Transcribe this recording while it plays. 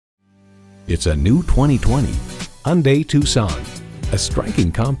It's a new 2020 Hyundai Tucson, a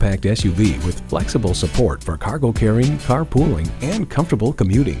striking compact SUV with flexible support for cargo carrying, carpooling, and comfortable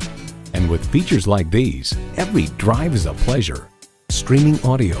commuting. And with features like these, every drive is a pleasure. Streaming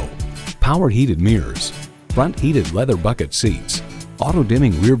audio, power heated mirrors, front heated leather bucket seats, auto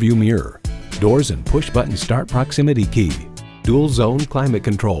dimming rear view mirror, doors and push button start proximity key, dual zone climate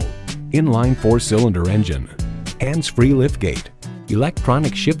control, inline 4-cylinder engine, hands-free liftgate,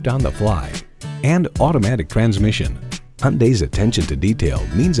 electronic shift on the fly, and automatic transmission. Hyundai's attention to detail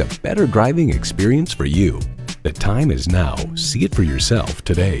means a better driving experience for you. The time is now. See it for yourself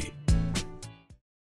today.